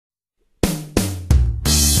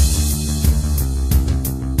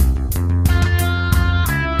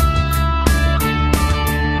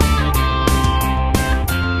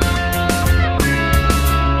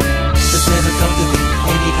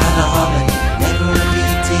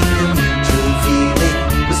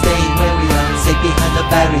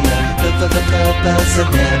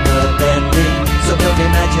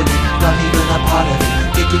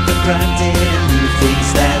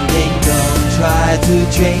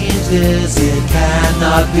change this, it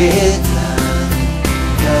cannot be done.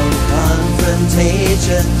 No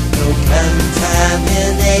confrontation, no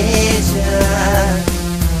contamination.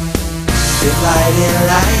 Divided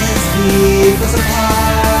lines keep us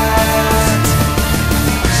apart.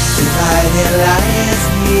 Divided lines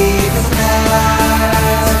keep us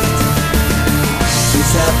apart. We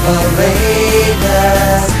separate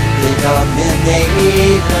us, they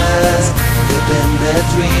dominate us. They've been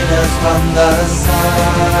between us from the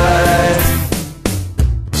start.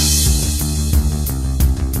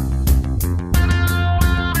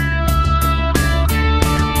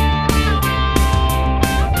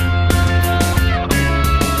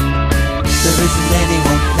 There isn't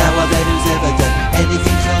anyone now I bet who's ever done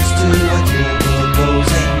anything close to what you're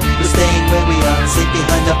proposing. We're staying where we are, sit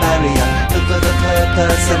behind a barrier, look for the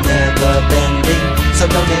purpose and never bending. So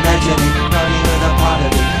don't imagine it, not even a part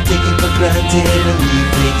of it, taking for granted and leave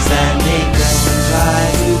things standing. Don't try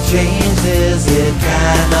to change this, it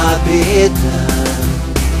cannot be done.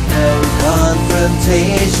 No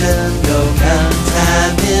confrontation, no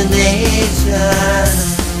contamination.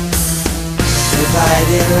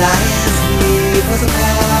 Divided lines keep us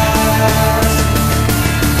apart.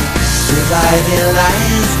 Divided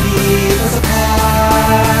lines keep us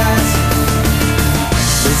apart.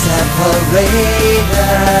 They separate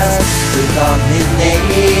us, they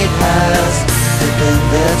dominate us. They've been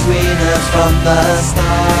between us from the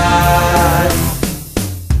start.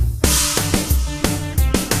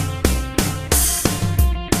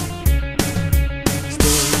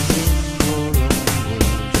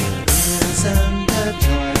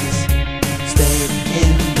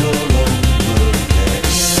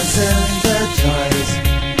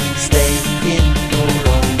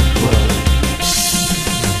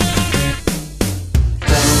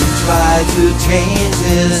 To change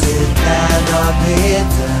this, it cannot be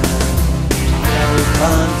done. No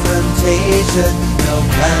confrontation, no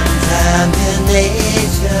contamination.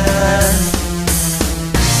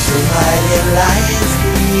 Divided lines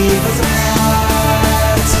keep us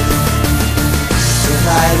apart.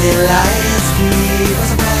 Divided lines keep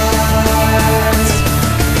us apart.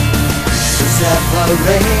 They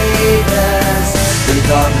separate us, they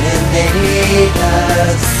dominate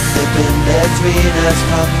us. They've been between us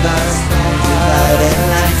from the start. Divided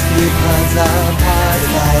lines keep us apart.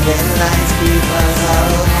 Divided lines keep us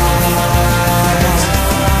apart.